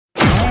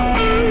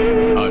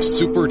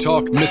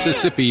SuperTalk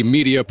Mississippi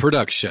media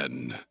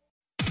production.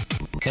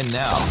 And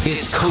now,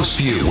 it's Coast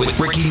View with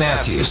Ricky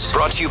Matthews.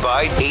 Brought to you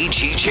by AG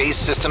Chase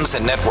Systems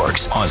and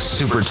Networks on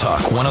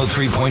SuperTalk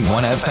 103.1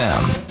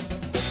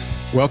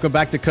 FM. Welcome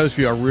back to Coast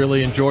View. I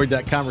really enjoyed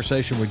that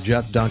conversation with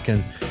Jeff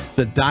Duncan.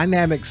 The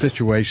dynamic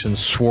situation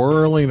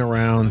swirling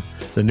around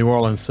the New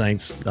Orleans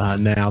Saints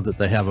now that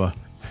they have a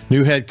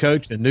new head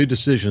coach and new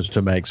decisions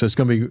to make. So it's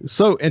going to be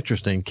so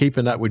interesting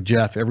keeping up with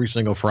Jeff every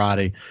single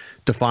Friday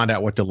to find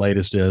out what the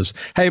latest is.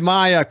 Hey,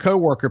 my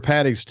coworker,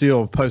 Patty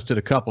Steele, posted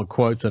a couple of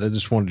quotes that I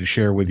just wanted to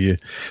share with you.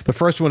 The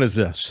first one is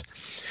this: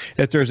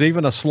 if there's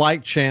even a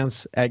slight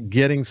chance at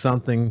getting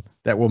something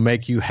that will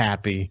make you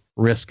happy,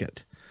 risk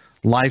it.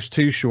 Life's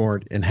too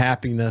short and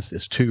happiness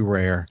is too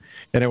rare.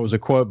 And it was a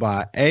quote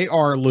by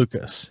A.R.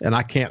 Lucas, and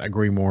I can't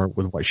agree more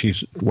with what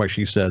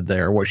she said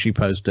there, what she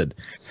posted.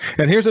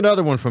 And here's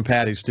another one from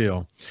Patty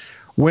Steele.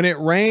 When it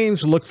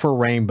rains, look for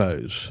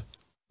rainbows.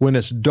 When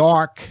it's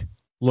dark,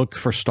 look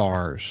for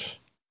stars.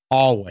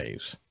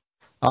 Always.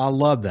 I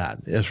love that.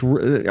 It's,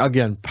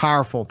 again,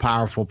 powerful,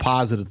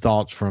 positive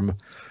thoughts from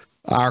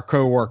our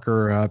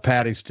coworker,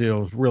 Patty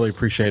Steele. Really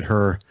appreciate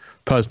her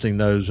posting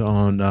those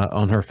on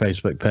her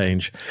Facebook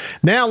page.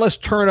 Now let's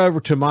turn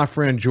over to my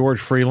friend George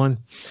Freeland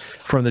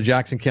from the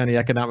Jackson County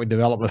Economic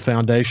Development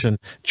Foundation.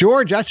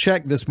 George, I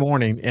checked this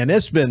morning, and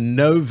it's been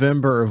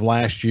November of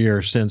last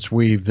year since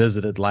we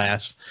visited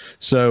last.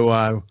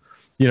 So,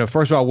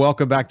 first of all,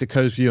 welcome back to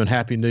Coast View and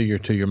Happy New Year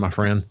to you, my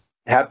friend.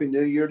 Happy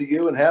New Year to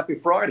you and happy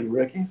Friday,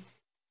 Ricky.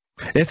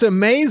 It's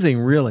amazing,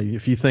 really,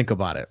 if you think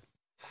about it.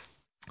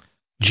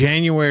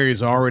 January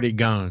is already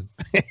gone,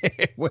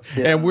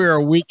 and we're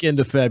a week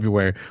into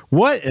February.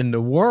 What in the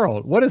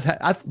world? What is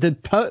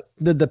did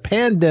the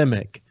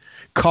pandemic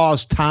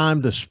cause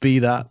time to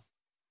speed up?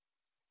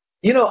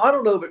 I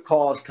don't know if it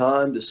caused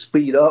time to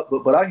speed up,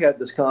 but I had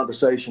this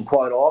conversation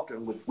quite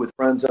often with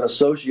friends and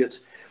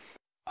associates.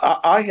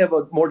 I have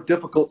a more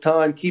difficult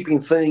time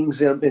keeping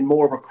things in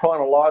more of a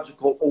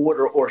chronological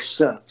order or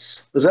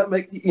sense. Does that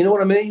make, you know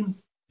what I mean?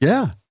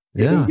 Yeah.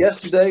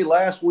 Yesterday,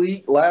 last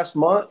week, last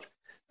month.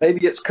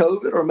 Maybe it's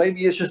COVID, or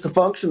maybe it's just a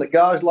function that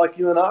guys like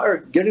you and I are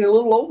getting a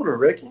little older,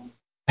 Ricky.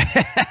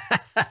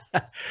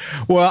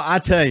 Well, I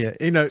tell you,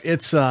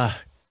 it's I'm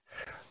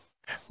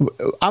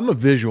a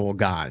visual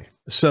guy,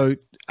 so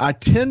I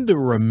tend to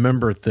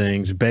remember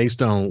things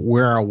based on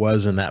where I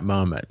was in that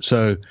moment.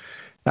 So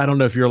I don't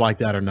know if you're like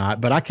that or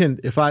not, but I can,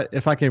 if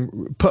I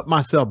can put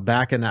myself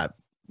back in that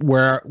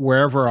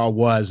wherever I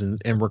was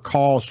and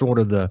recall sort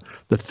of the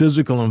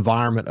physical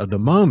environment of the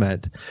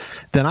moment,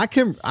 then I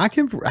can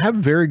have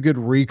very good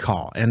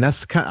recall, and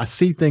that's I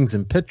see things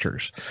in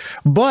pictures.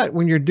 But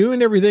when you're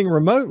doing everything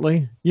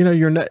remotely,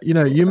 you're not,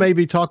 you may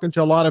be talking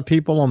to a lot of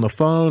people on the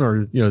phone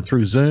or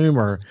through Zoom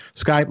or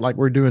Skype like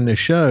we're doing this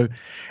show,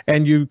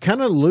 and you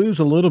kind of lose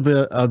a little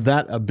bit of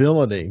that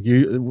ability.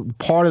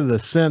 Part of the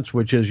sense,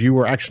 which is you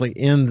were actually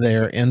in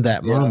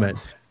that moment.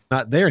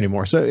 Not there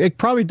anymore. So it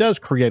probably does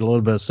create a little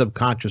bit of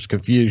subconscious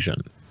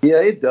confusion. Yeah,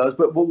 it does.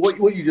 But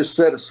what you just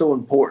said is so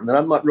important. And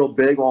I'm not real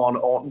big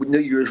on New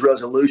Year's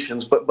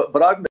resolutions,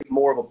 but I've made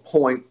more of a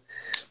point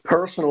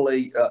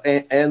personally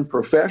and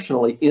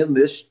professionally in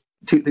this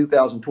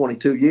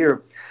 2022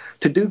 year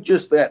to do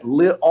just that.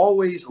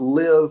 Always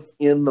live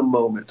in the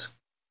moment.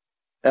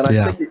 And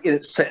I think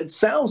it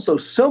sounds so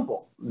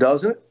simple,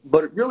 doesn't it?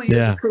 But it really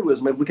is true.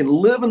 If we can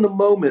live in the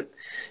moment,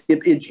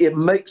 it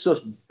makes us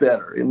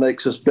better. It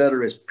makes us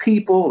better as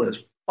people,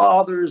 as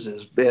fathers,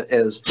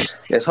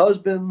 as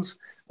husbands,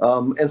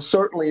 and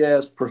certainly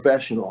as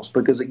professionals,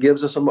 because it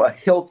gives us a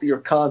healthier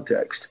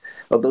context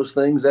of those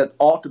things that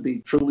ought to be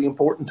truly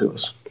important to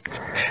us.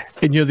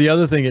 And the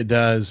other thing it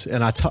does,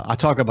 and I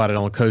talk about it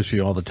on Coast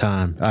View all the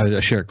time. I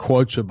share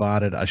quotes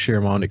about it. I share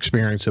my own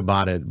experience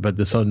about it. But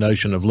this whole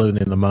notion of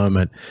living in the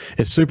moment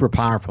is super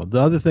powerful.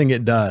 The other thing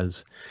it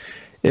does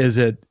is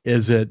it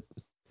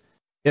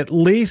at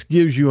least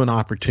gives you an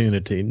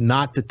opportunity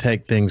not to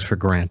take things for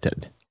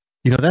granted.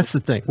 That's the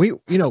thing.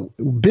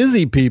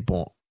 Busy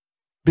people,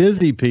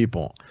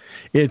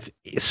 it's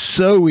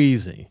so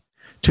easy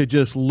to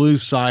just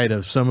lose sight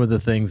of some of the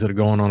things that are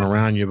going on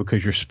around you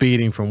because you're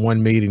speeding from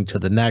one meeting to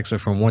the next or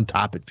from one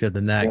topic to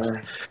the next.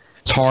 Yeah.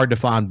 It's hard to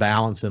find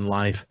balance in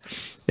life.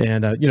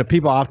 And,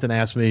 people often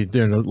ask me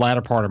during the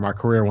latter part of my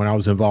career when I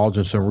was involved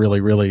in some really,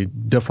 really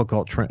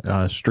difficult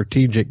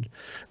strategic,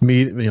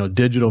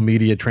 digital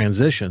media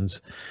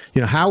transitions,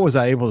 how was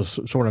I able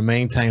to sort of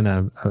maintain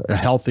a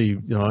healthy,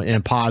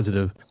 and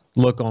positive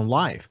look on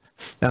life?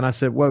 And I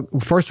said, well,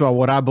 first of all,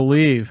 what I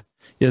believe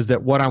is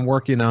that what I'm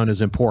working on is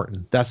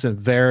important. That's a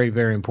very,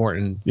 very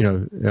important,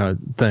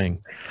 thing.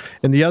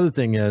 And the other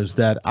thing is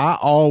that I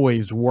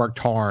always worked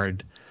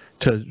hard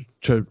to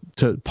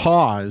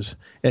pause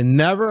and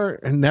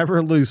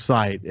never lose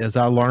sight, as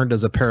I learned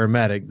as a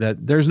paramedic,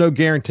 that there's no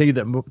guarantee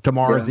that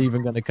tomorrow is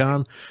even going to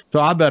come. So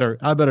I better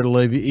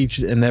live each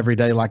and every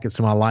day like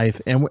it's my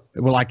life and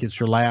like it's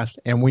your last.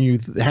 And when you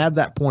have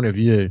that point of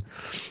view,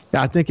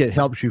 I think it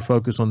helps you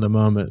focus on the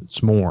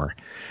moments more.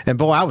 And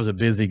boy, I was a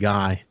busy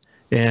guy.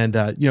 And,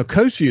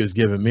 Coach U has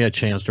given me a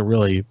chance to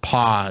really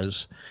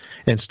pause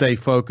and stay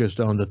focused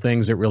on the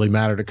things that really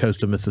matter to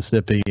coastal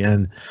Mississippi.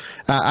 And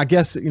I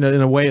guess, in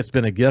a way, it's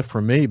been a gift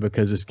for me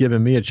because it's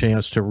given me a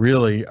chance to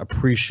really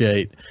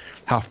appreciate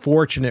how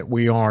fortunate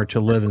we are to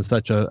live in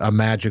such a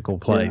magical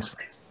place.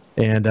 Yeah.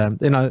 And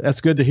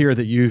that's good to hear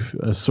that you've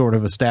sort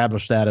of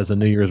established that as a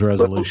New Year's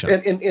resolution.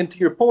 And to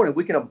your point, if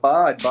we can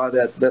abide by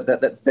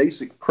that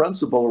basic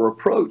principle or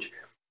approach,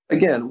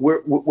 again,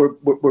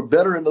 we're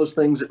better in those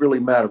things that really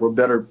matter. We're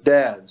better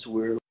dads.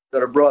 We're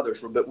better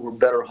brothers. We're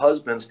better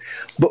husbands.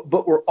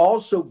 But we're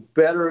also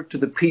better to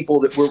the people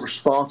that we're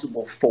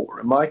responsible for.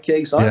 In my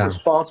case, I'm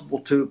responsible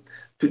to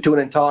an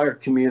entire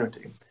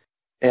community.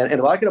 And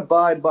if I can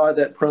abide by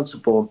that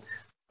principle,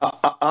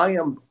 I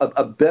am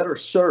a better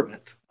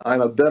servant.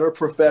 I'm a better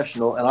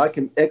professional, and I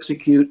can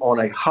execute on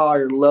a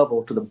higher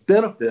level to the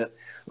benefit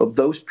of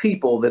those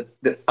people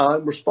that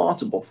I'm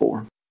responsible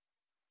for.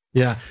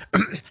 Yeah.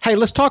 Hey,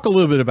 let's talk a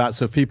little bit about,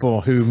 so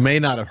people who may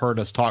not have heard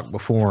us talk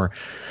before,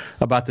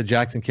 about the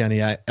Jackson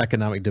County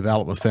Economic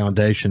Development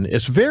Foundation.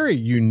 It's a very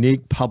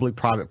unique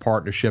public-private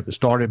partnership. It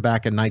started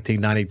back in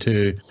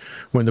 1992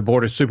 when the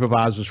Board of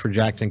Supervisors for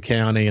Jackson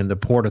County and the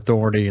Port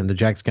Authority and the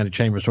Jackson County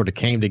Chamber sort of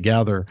came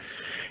together.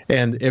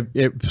 And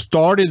it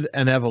started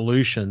an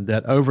evolution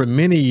that over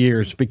many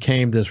years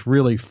became this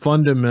really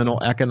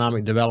fundamental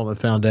economic development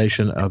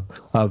foundation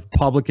of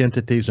public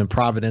entities and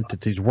private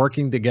entities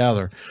working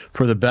together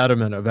for the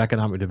betterment of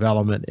economic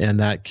development in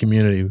that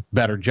community.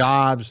 Better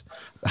jobs,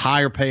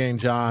 higher paying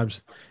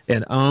jobs,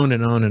 and on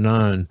and on and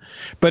on.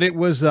 But it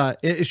was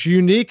it's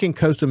unique in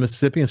coastal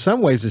Mississippi. In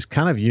some ways, it's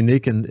kind of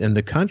unique in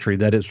the country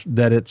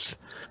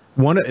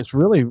it's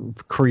really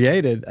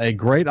created a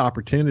great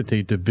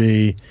opportunity to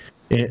be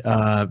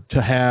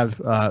to have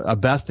a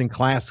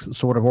best-in-class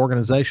sort of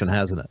organization,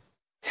 hasn't it?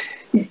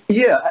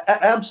 Yeah,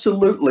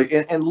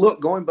 absolutely. And look,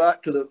 going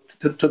back to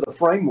the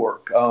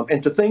framework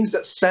and to things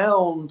that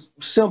sound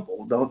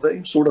simple, don't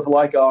they? Sort of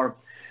like our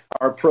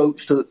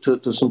approach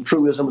to some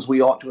truisms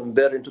we ought to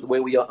embed into the way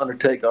we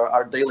undertake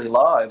our daily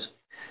lives.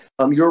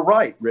 You're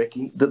right,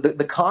 Ricky.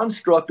 The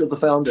construct of the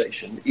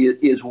foundation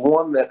is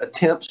one that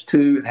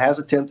has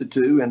attempted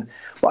to, and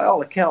by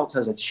all accounts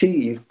has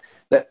achieved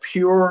that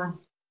pure,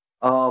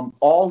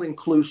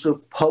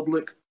 all-inclusive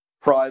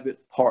public-private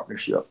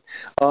partnership.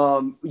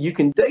 You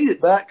can date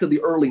it back to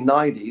the early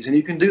 90s, and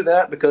you can do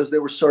that because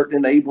there was certain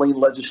enabling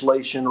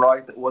legislation,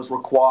 right, that was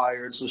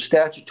required. So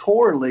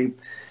statutorily,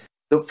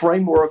 the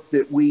framework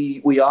that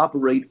we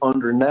operate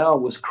under now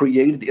was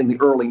created in the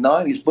early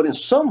 90s, but in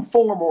some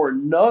form or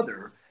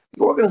another,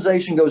 the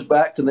organization goes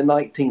back to the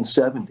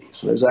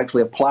 1970s. There's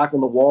actually a plaque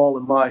on the wall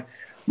in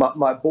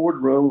my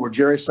boardroom where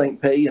Jerry St.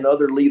 Pé and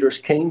other leaders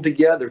came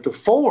together to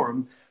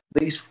form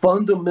these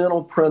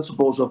fundamental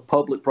principles of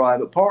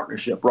public-private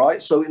partnership,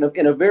 right? So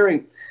in a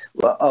very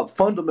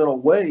fundamental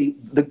way,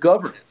 the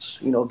governance,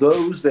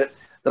 those that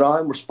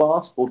I'm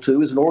responsible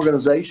to is an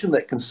organization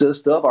that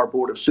consists of our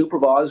Board of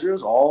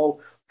Supervisors,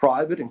 all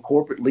private and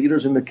corporate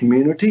leaders in the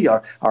community,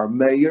 our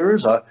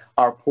mayors,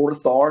 our Port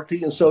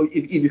Authority. And so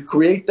if you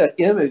create that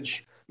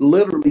image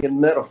literally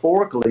and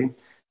metaphorically,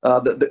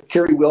 that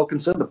Kerry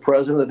Wilkinson, the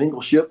president of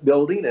Ingalls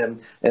Shipbuilding,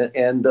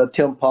 and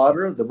Tim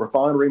Potter, the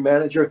refinery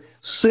manager,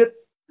 sit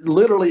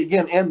literally,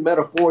 again, and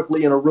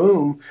metaphorically in a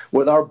room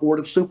with our Board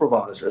of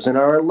Supervisors and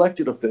our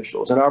elected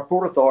officials and our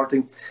Port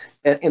Authority.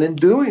 And in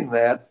doing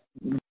that,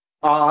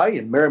 I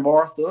and Mary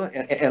Martha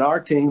and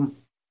our team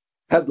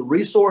have the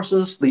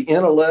resources, the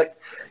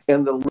intellect,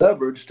 and the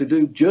leverage to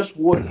do just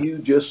what you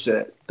just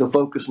said, to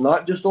focus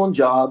not just on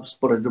jobs,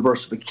 but a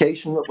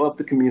diversification of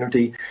the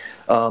community,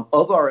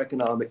 of our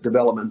economic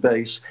development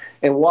base.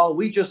 And while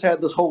we just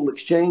had this whole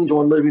exchange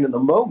on living in the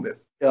moment,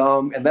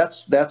 and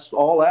that's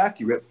all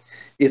accurate,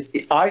 if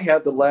I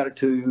have the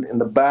latitude and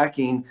the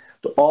backing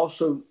to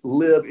also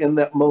live in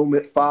that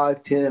moment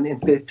 5, 10, and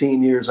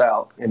 15 years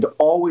out, and to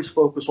always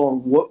focus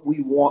on what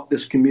we want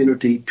this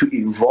community to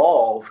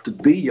evolve to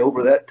be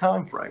over that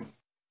time frame.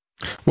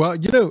 Well,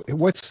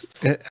 what's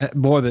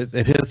more that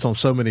it hits on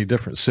so many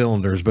different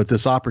cylinders, but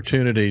this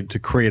opportunity to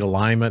create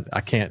alignment,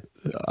 I can't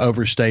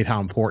overstate how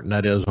important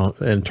that is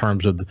in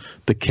terms of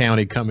the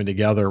county coming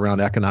together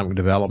around economic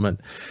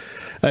development.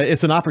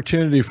 It's an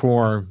opportunity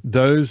for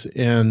those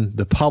in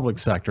the public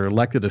sector,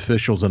 elected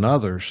officials and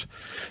others,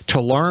 to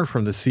learn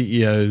from the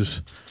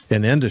CEOs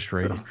in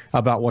industry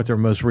about what their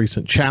most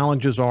recent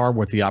challenges are,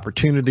 what the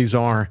opportunities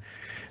are.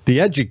 The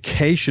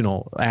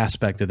educational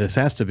aspect of this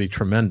has to be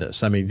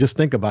tremendous. I mean, just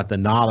think about the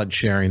knowledge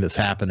sharing that's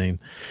happening,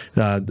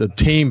 the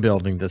team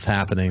building that's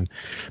happening,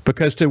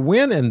 because to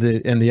win in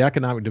the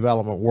economic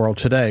development world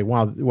today,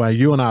 while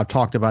you and I have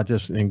talked about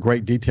this in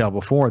great detail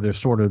before, there's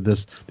sort of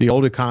the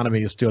old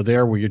economy is still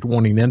there where you're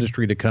wanting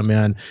industry to come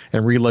in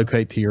and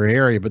relocate to your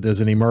area, but there's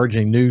an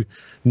emerging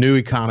new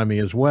economy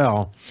as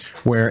well,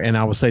 and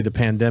I would say the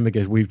pandemic,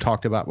 as we've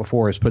talked about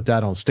before, has put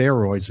that on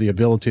steroids, the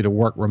ability to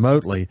work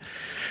remotely.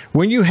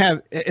 When you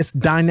have it's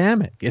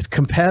dynamic, it's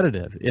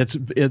competitive, it's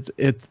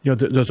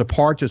there's a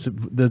part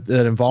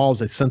that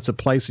involves a sense of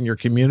place in your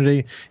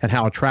community, and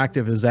how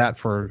attractive is that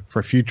for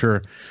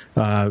future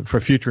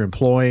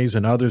employees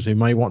and others who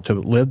may want to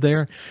live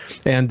there.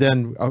 And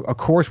then of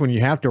course, when you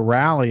have to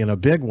rally in a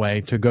big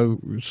way to go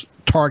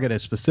target a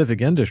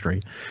specific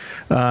industry,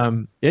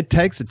 it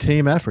takes a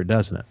team effort,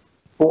 doesn't it?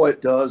 Boy,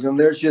 it does. And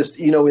there's just,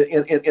 in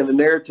the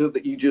narrative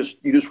that you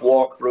just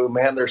walk through,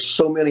 man, there's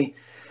so many.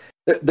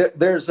 There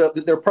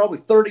are probably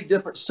 30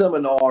 different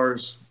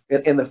seminars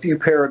in the few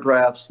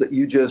paragraphs that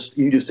you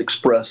just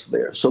expressed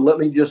there. So let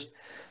me just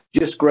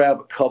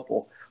grab a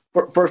couple.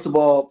 First of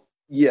all,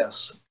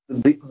 yes,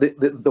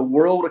 the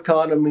world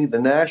economy,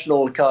 the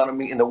national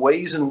economy, and the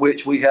ways in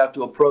which we have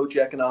to approach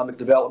economic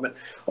development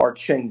are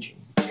changing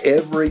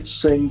every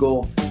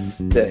single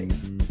day.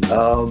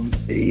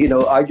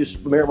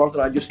 Mayor Martha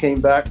and I just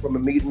came back from a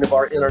meeting of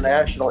our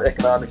International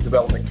Economic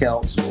Development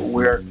Council,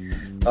 where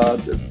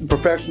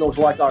professionals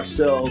like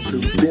ourselves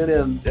who've been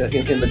in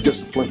the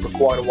discipline for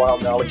quite a while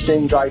now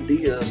exchange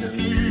ideas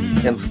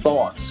and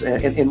thoughts.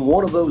 And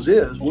one of those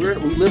is we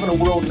live in a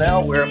world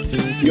now where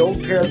the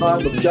old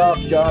paradigm of job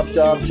is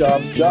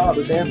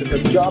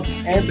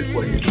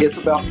antiquated. It's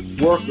about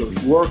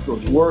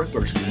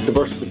workers,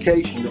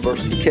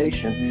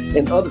 diversification,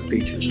 and other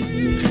features.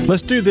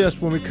 Let's do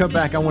this. When we come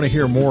back, I want to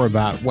hear more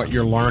about what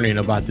you're learning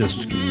about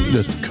this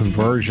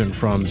conversion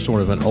from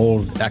sort of an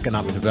old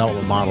economic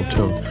development model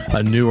to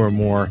a newer,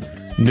 more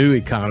new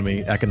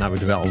economic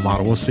development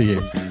model. We'll see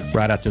you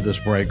right after this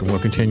break, and we'll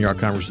continue our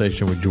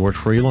conversation with George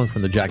Freeland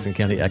from the Jackson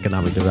County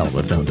Economic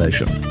Development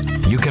Foundation.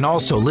 You can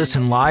also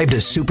listen live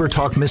to Super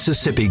Talk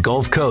Mississippi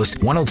Gulf Coast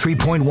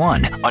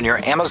 103.1 on your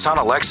Amazon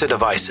Alexa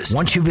devices.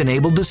 Once you've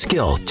enabled the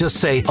skill, just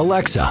say,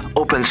 Alexa,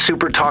 open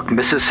Super Talk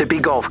Mississippi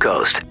Gulf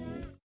Coast.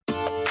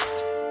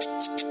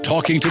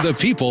 Talking to the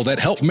people that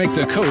help make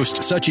the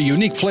coast such a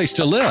unique place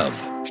to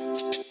live.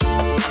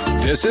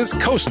 This is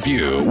Coast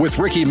View with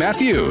Ricky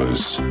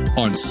Matthews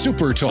on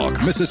Super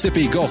Talk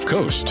Mississippi Gulf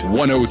Coast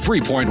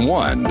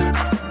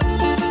 103.1.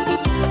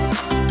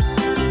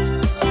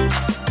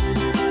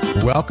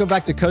 Welcome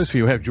back to Coast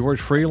View. We have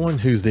George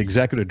Freeland, who's the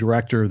executive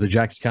director of the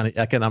Jackson County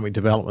Economic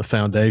Development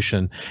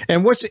Foundation.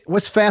 And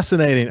what's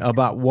fascinating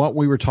about what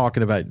we were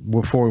talking about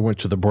before we went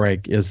to the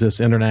break is this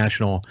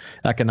International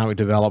Economic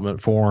Development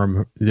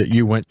Forum that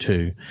you went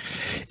to,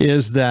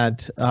 is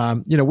that,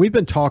 we've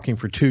been talking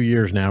for 2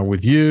 years now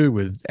with you,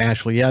 with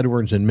Ashley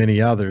Edwards and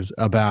many others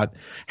about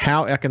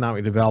how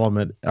economic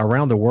development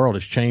around the world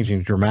is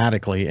changing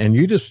dramatically. And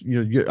you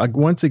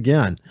once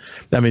again,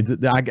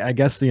 I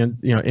guess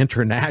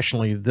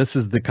internationally, this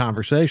is the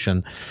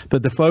conversation,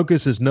 that the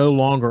focus is no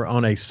longer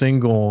on a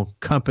single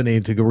company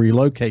to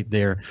relocate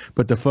there,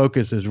 but the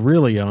focus is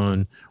really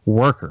on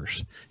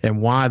workers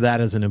and why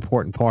that is an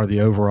important part of the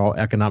overall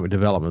economic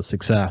development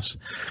success.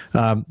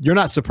 You're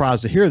not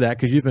surprised to hear that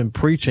because you've been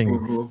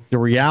preaching the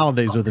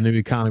realities of the new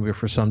economy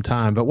for some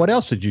time. But what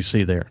else did you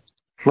see there?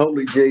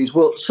 Holy jeez.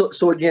 Well,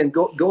 so again,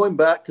 going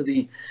back to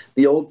the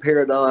old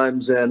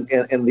paradigms and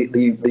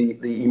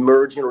the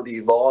emerging or the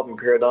evolving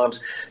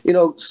paradigms,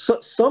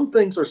 some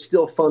things are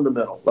still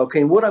fundamental.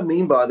 Okay, and what I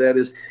mean by that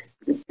is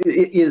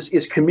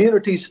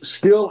communities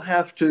still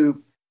have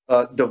to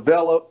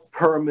develop,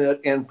 permit,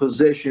 and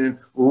position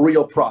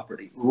real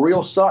property,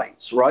 real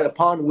sites, right,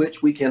 upon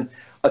which we can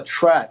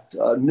attract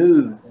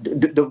new,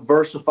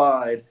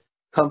 diversified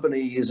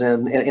companies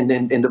and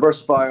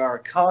diversify our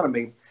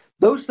economy.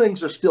 Those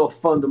things are still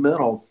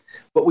fundamental,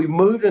 but we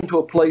moved into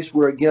a place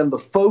where, again, the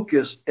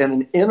focus and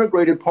an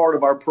integrated part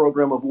of our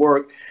program of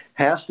work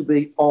has to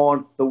be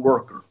on the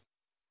worker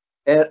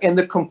and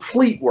the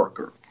complete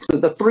worker,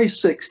 the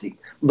 360,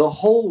 the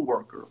whole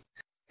worker.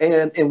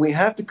 And we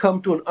have to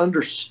come to an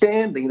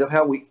understanding of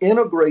how we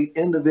integrate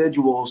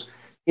individuals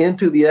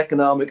into the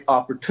economic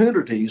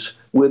opportunities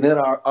within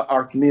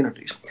our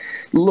communities.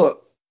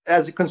 Look,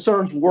 as it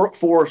concerns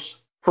workforce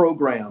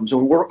programs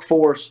and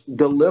workforce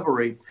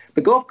delivery,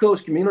 the Gulf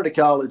Coast Community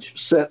College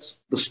sets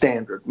the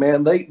standard.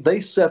 Man,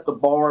 they set the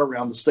bar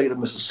around the state of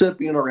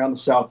Mississippi and around the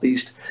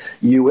southeast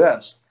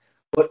U.S.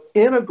 But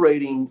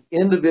integrating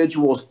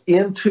individuals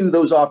into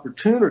those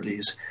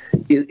opportunities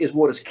is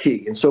what is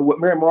key. And so what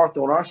Mary Martha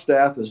on our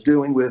staff is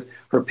doing with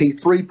her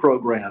P3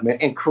 program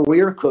and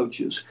career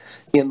coaches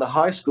in the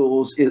high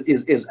schools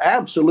is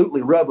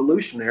absolutely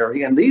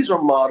revolutionary. And these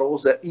are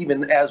models that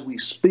even as we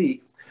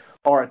speak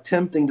are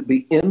attempting to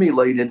be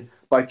emulated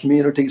by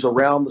communities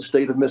around the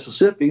state of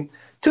Mississippi,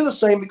 to the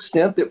same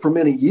extent that for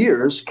many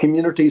years,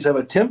 communities have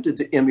attempted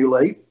to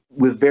emulate,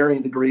 with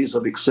varying degrees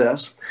of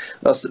success,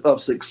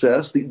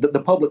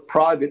 the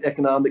public-private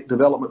economic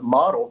development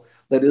model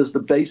that is the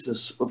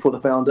basis for the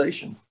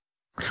foundation.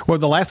 Well,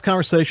 the last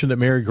conversation that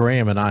Mary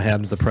Graham and I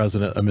had with the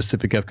president of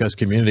Mississippi Gulf Coast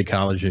Community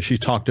College, she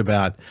talked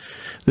about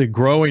the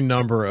growing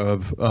number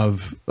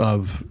of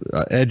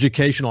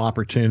educational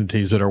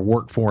opportunities that are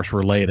workforce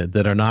related,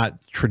 that are not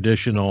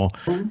traditional,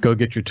 go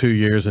get your 2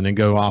 years and then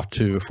go off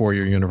to a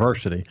 4-year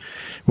university.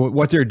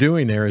 What they're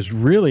doing there is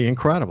really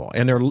incredible,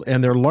 and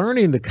they're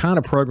learning the kind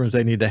of programs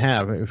they need to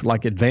have,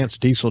 like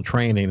advanced diesel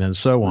training and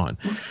so on,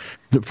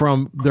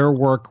 from their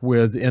work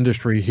with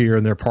industry here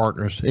and their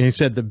partners. And he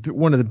said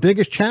one of the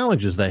biggest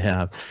challenges they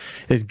have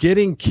is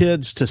getting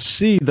kids to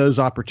see those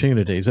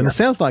opportunities. And it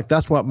sounds like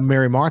that's what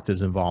Mary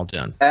Martha's involved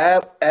in.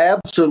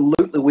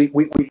 Absolutely.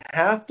 We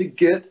have to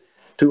get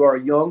to our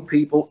young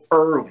people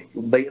early.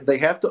 They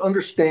have to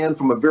understand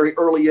from a very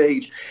early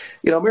age.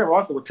 Mary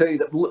Martha will tell you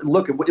that,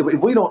 look, if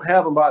we don't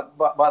have them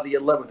by the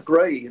 11th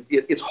grade,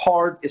 it's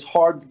hard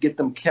to get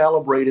them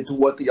calibrated to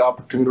what the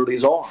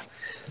opportunities are.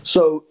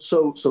 So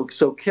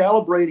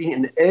calibrating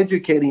and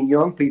educating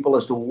young people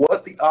as to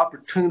what the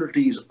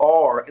opportunities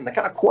are and the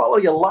kind of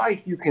quality of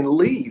life you can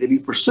lead if you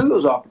pursue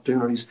those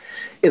opportunities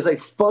is a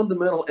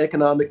fundamental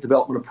economic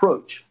development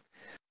approach.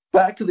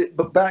 Back to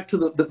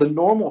the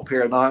normal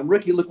paradigm,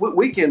 Ricky. Look,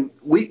 we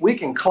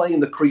can claim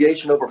the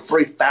creation of over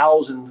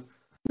 3,000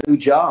 new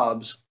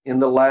jobs in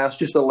the last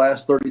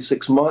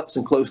 36 months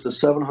and close to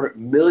 $700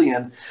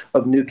 million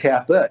of new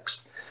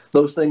capex.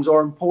 Those things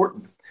are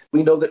important.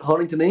 We know that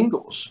Huntington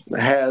Ingalls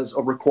has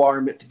a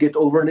requirement to get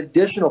over an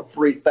additional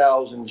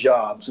 3,000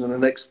 jobs in the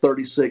next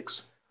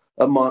 36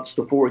 months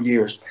to 4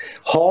 years.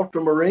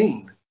 Halter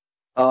Marine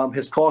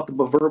has caught the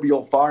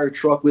proverbial fire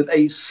truck with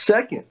a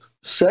second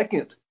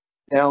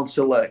down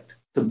select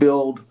to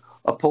build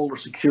a polar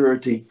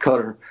security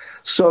cutter.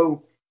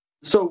 So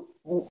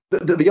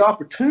the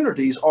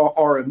opportunities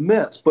are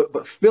immense,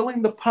 but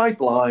filling the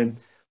pipeline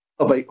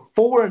of a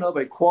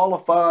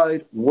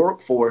qualified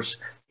workforce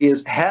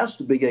has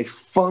to be a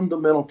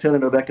fundamental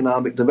tenet of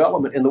economic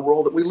development in the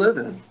world that we live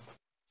in.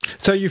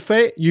 So you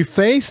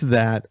faced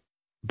that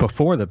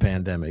before the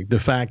pandemic, the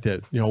fact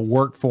that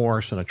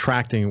workforce and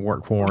attracting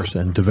workforce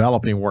and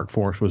developing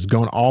workforce was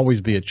going to always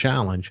be a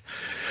challenge,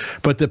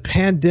 but the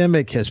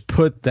pandemic has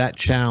put that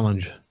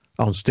challenge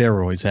on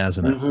steroids,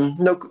 hasn't it? And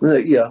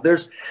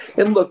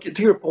look,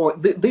 to your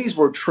point, these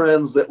were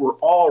trends that were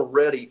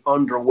already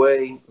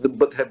underway,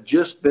 but have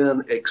just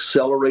been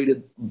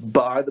accelerated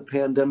by the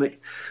pandemic.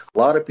 A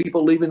lot of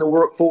people leaving the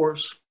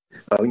workforce.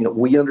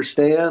 We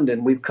understand,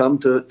 and we've come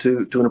to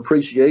an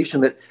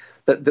appreciation that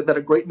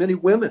a great many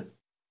women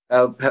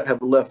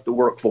have left the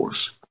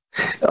workforce.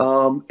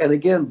 And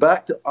again,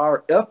 back to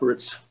our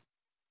efforts,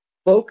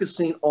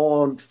 focusing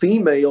on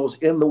females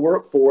in the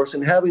workforce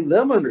and having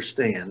them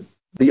understand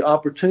the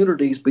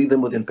opportunities, be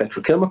them within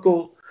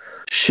petrochemical,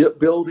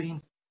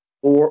 shipbuilding,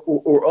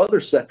 or other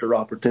sector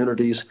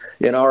opportunities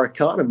in our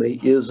economy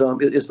is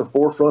the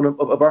forefront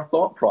of our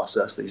thought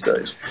process these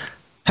days.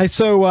 Hey,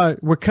 so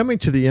we're coming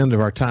to the end of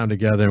our time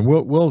together, and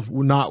we'll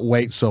not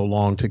wait so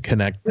long to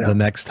connect the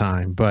next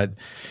time. But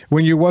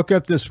when you woke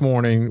up this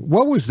morning,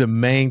 what was the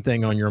main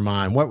thing on your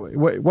mind?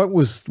 What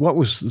was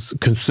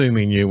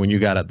consuming you when you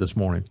got up this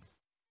morning?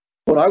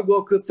 When I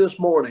woke up this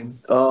morning,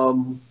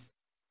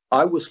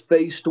 I was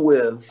faced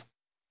with,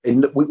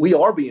 we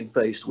are being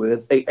faced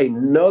with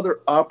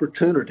another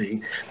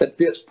opportunity that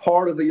fits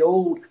part of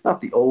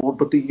not the old,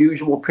 but the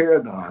usual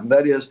paradigm.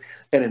 That is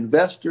an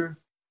investor,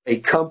 a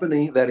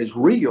company that is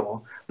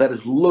real, that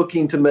is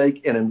looking to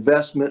make an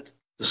investment,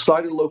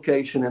 decided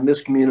location in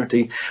this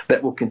community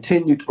that will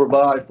continue to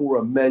provide for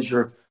a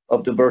measure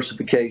of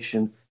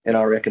diversification in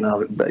our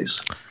economic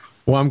base.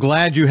 Well, I'm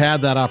glad you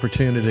had that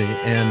opportunity,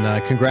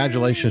 and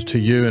congratulations to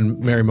you and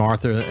Mary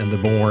Martha and the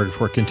board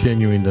for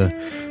continuing to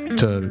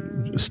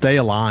stay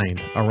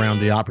aligned around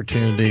the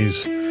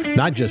opportunities,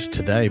 not just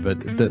today,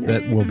 but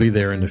that will be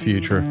there in the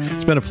future.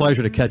 It's been a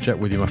pleasure to catch up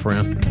with you, my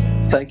friend.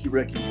 Thank you,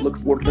 Ricky. Look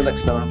forward to the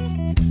next time.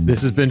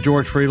 This has been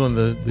George Freeland,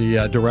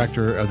 the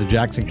director of the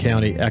Jackson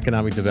County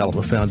Economic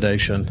Development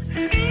Foundation.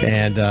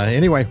 And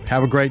anyway,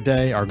 have a great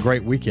day or a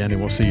great weekend,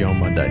 and we'll see you on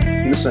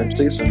Monday. You the same.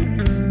 See you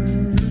soon.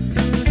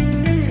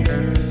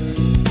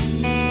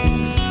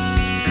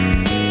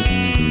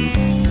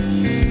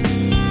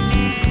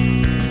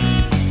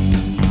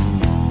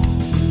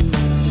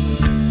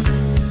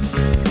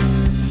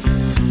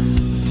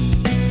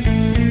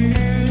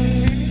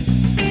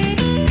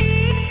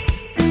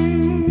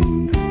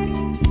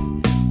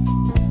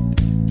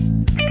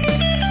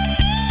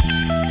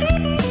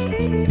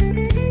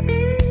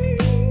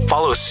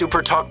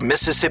 Super Talk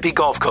Mississippi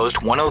Gulf Coast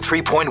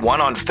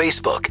 103.1 on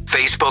Facebook.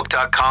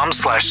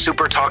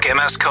 Facebook.com/SuperTalk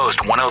MS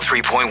Coast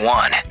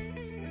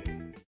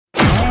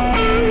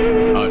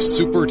 103.1. A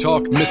Super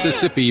Talk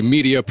Mississippi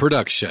media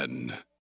production.